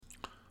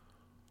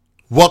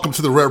Welcome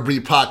to the Rare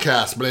Breed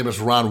Podcast. My name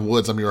is Ron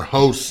Woods. I'm your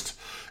host.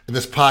 And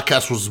this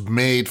podcast was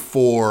made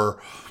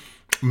for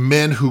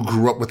men who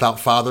grew up without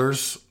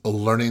fathers,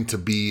 learning to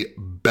be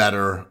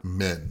better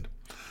men.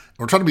 And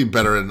we're trying to be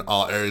better in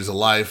all areas of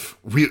life.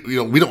 We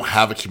don't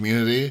have a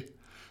community,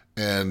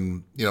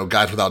 and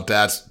guys without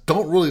dads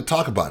don't really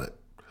talk about it.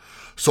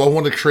 So I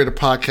wanted to create a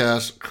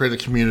podcast, create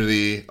a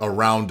community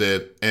around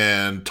it,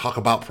 and talk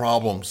about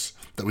problems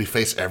that we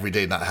face every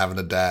day not having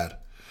a dad.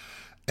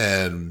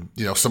 And,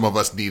 some of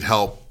us need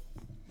help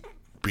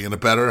being a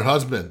better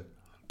husband,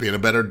 being a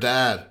better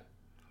dad,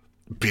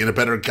 being a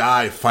better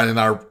guy, finding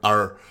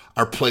our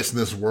place in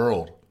this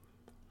world,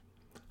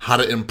 how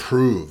to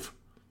improve,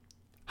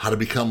 how to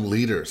become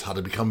leaders, how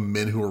to become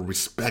men who are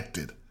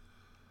respected.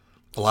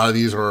 A lot of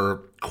these are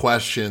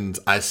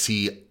questions I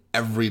see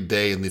every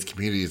day in these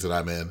communities that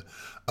I'm in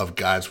of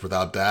guys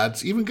without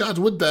dads, even guys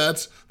with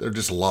dads. They're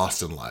just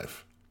lost in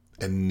life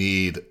and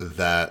need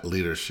that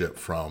leadership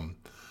from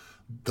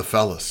the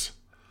fellas.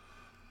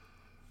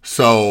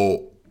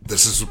 So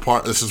this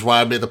is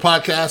why I made the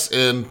podcast.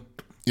 And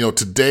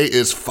today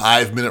is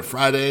 5 Minute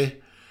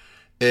Friday,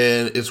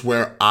 and it's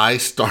where I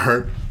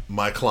start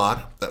my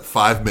clock at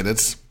 5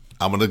 minutes.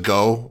 I'm gonna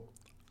go.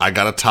 I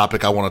got a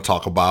topic I want to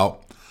talk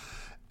about,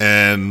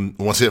 and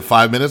once I hit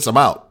 5 minutes, I'm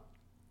out.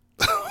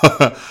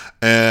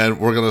 And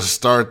we're gonna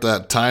start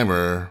that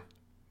timer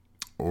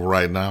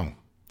right now.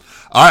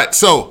 All right,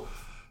 so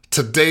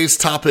today's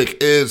topic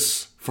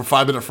is, for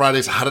 5 Minute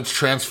Fridays, how to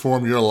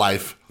transform your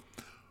life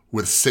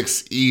with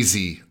 6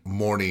 easy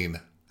morning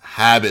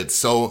habits.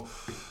 So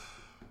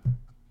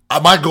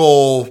my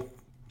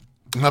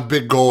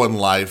big goal in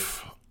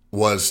life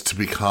was to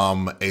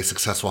become a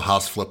successful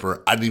house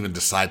flipper. I didn't even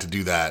decide to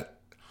do that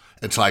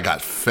until I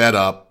got fed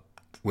up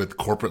with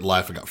corporate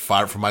life. I got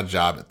fired from my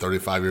job at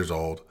 35 years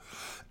old.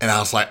 And I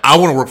was like, I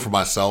want to work for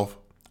myself.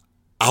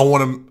 I don't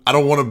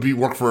want to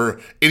work for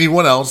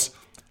anyone else.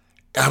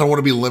 I don't want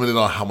to be limited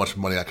on how much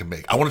money I can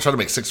make. I want to try to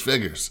make 6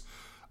 figures.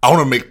 I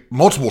want to make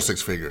multiple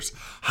 6 figures.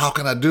 How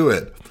can I do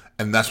it?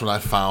 And that's when I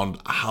found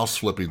house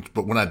flipping.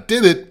 But when I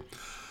did it,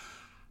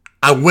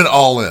 I went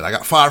all in. I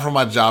got fired from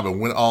my job and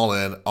went all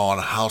in on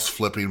house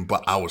flipping,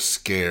 but I was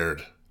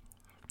scared.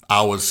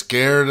 I was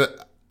scared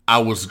I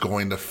was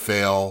going to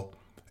fail,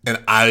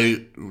 and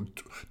I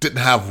didn't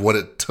have what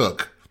it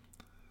took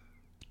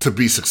to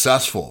be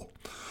successful.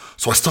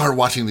 So I started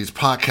watching these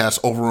podcasts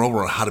over and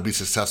over on how to be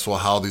successful,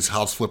 how these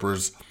house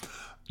flippers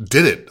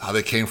did it, how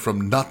they came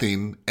from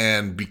nothing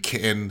and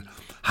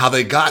how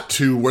they got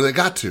to where they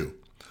got to,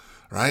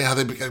 right? How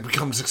they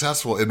become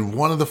successful. And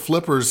one of the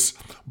flippers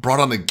brought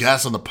on a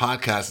guest on the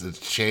podcast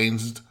that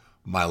changed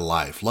my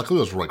life.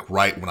 Luckily, it was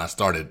right when I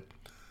started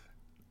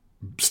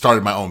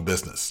my own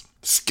business.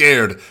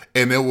 Scared.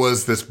 And it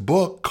was this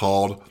book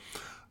called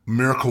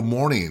Miracle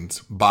Mornings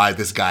by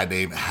this guy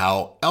named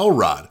Hal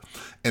Elrod.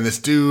 And this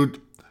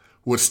dude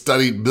would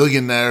study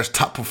millionaires,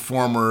 top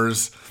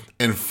performers,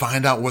 and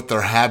find out what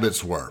their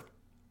habits were.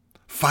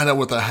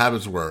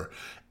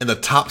 And the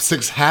top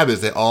 6 habits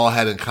they all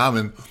had in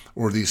common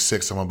were these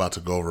 6 I'm about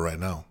to go over right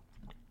now.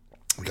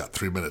 We got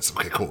 3 minutes.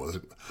 Okay, cool.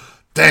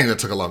 Dang, that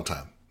took a long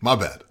time. My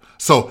bad.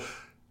 So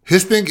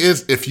his thing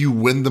is, if you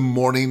win the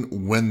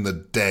morning, win the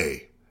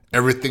day.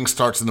 Everything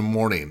starts in the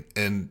morning.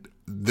 And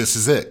this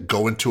is it. I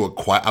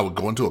would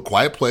go into a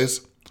quiet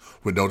place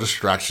with no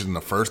distraction.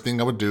 The first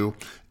thing I would do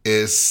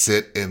is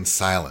sit in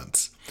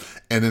silence.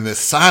 And in this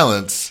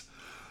silence,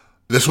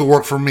 this would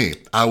work for me.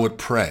 I would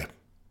pray.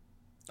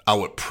 I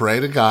would pray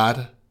to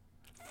God,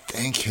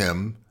 thank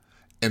Him,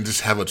 and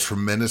just have a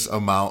tremendous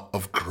amount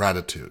of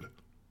gratitude.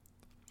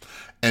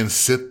 And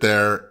sit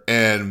there,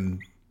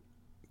 and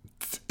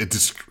it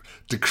just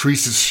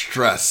decreases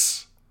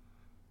stress.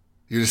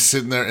 You're just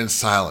sitting there in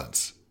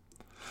silence.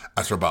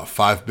 After about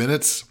 5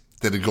 minutes,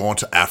 then you go on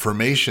to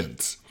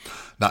affirmations.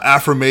 Now,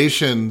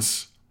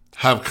 affirmations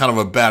have kind of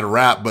a bad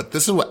rap, but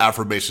this is what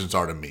affirmations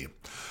are to me.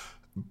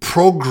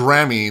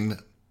 Programming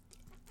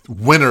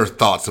winner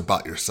thoughts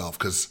about yourself.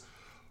 Because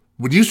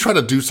when you try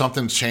to do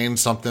something,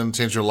 change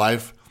your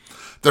life,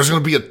 there's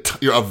going to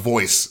be a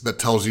voice that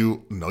tells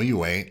you, no,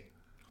 you ain't.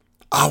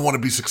 I want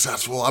to be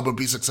successful. I'm going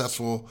to be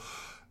successful.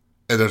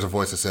 And there's a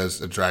voice that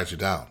says it drags you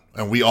down.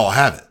 And we all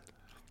have it.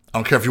 I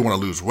don't care if you want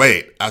to lose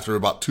weight. After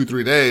about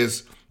 2-3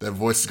 days, that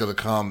voice is going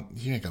to come.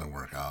 You ain't going to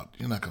work out.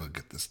 You're not going to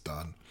get this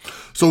done.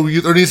 So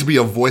there needs to be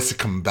a voice to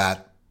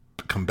combat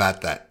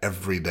that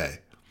every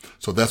day.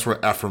 So that's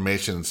where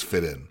affirmations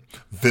fit in.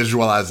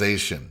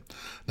 Visualization.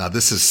 Now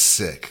this is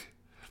sick.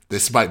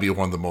 This might be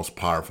one of the most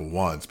powerful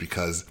ones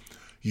because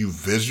you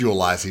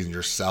visualizing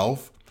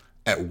yourself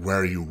at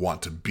where you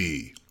want to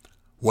be,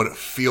 what it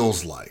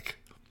feels like.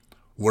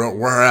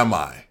 Where am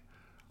I?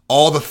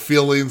 All the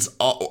feelings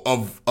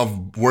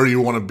of where you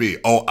want to be.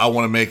 Oh, I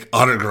want to make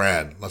 100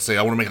 grand. Let's say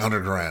I want to make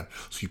 100 grand.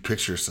 So you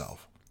picture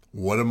yourself.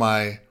 What am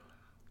I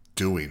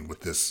doing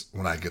with this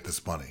when I get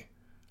this money?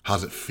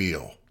 How's it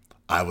feel?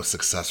 I was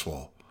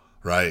successful,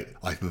 right?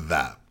 Like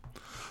that.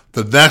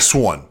 The next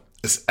one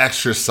is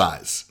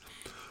exercise.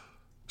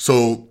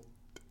 So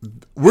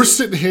we're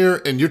sitting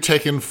here and you're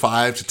taking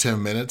 5 to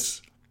 10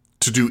 minutes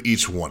to do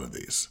each one of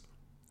these.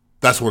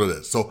 That's what it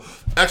is. So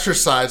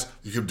exercise,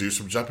 you can do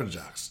some jumping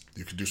jacks.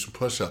 You can do some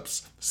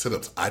push-ups,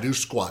 sit-ups. I do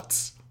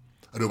squats.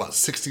 I do about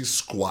 60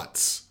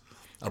 squats.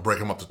 I break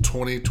them up to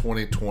 20,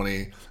 20,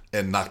 20,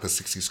 and knock the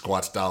 60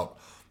 squats out.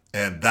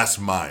 And that's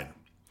mine.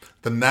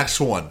 The next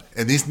one,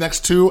 and these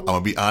next two, I'm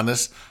going to be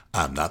honest,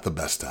 I'm not the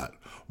best at.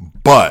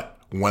 But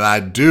when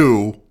I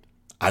do,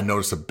 I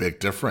notice a big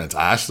difference.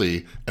 I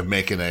actually am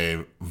making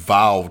a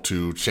vow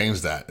to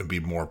change that and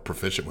be more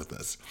proficient with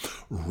this.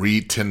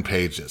 Read 10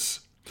 pages.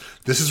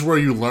 This is where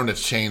you learn to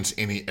change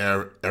any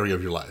area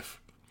of your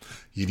life.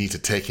 You need to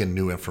take in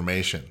new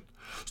information.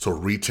 So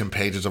read 10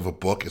 pages of a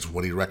book is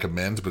what he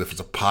recommends. But if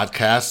it's a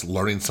podcast,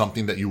 learning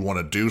something that you want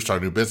to do,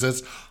 start a new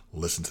business,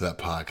 listen to that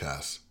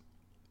podcast.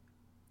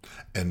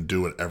 And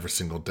do it every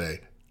single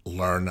day.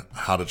 Learn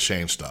how to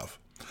change stuff.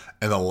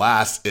 And the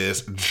last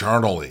is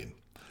journaling.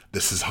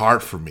 This is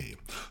hard for me.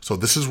 So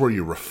this is where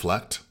you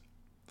reflect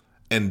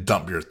and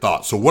dump your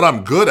thoughts. So what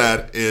I'm good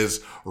at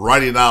is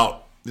writing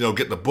out,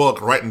 getting a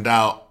book, writing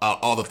down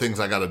all the things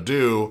I got to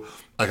do,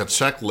 like a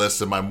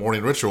checklist in my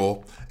morning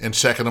ritual, and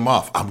checking them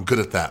off. I'm good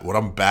at that. What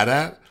I'm bad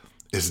at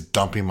is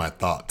dumping my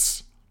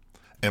thoughts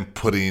and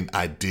putting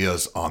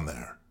ideas on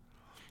there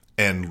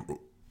and,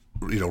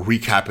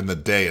 recapping the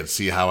day and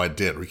see how I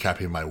did,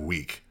 recapping my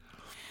week.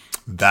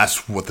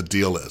 That's what the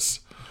deal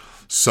is.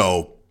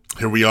 So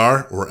here we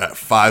are. We're at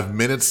 5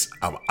 minutes.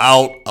 I'm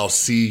out. I'll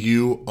see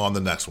you on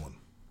the next one.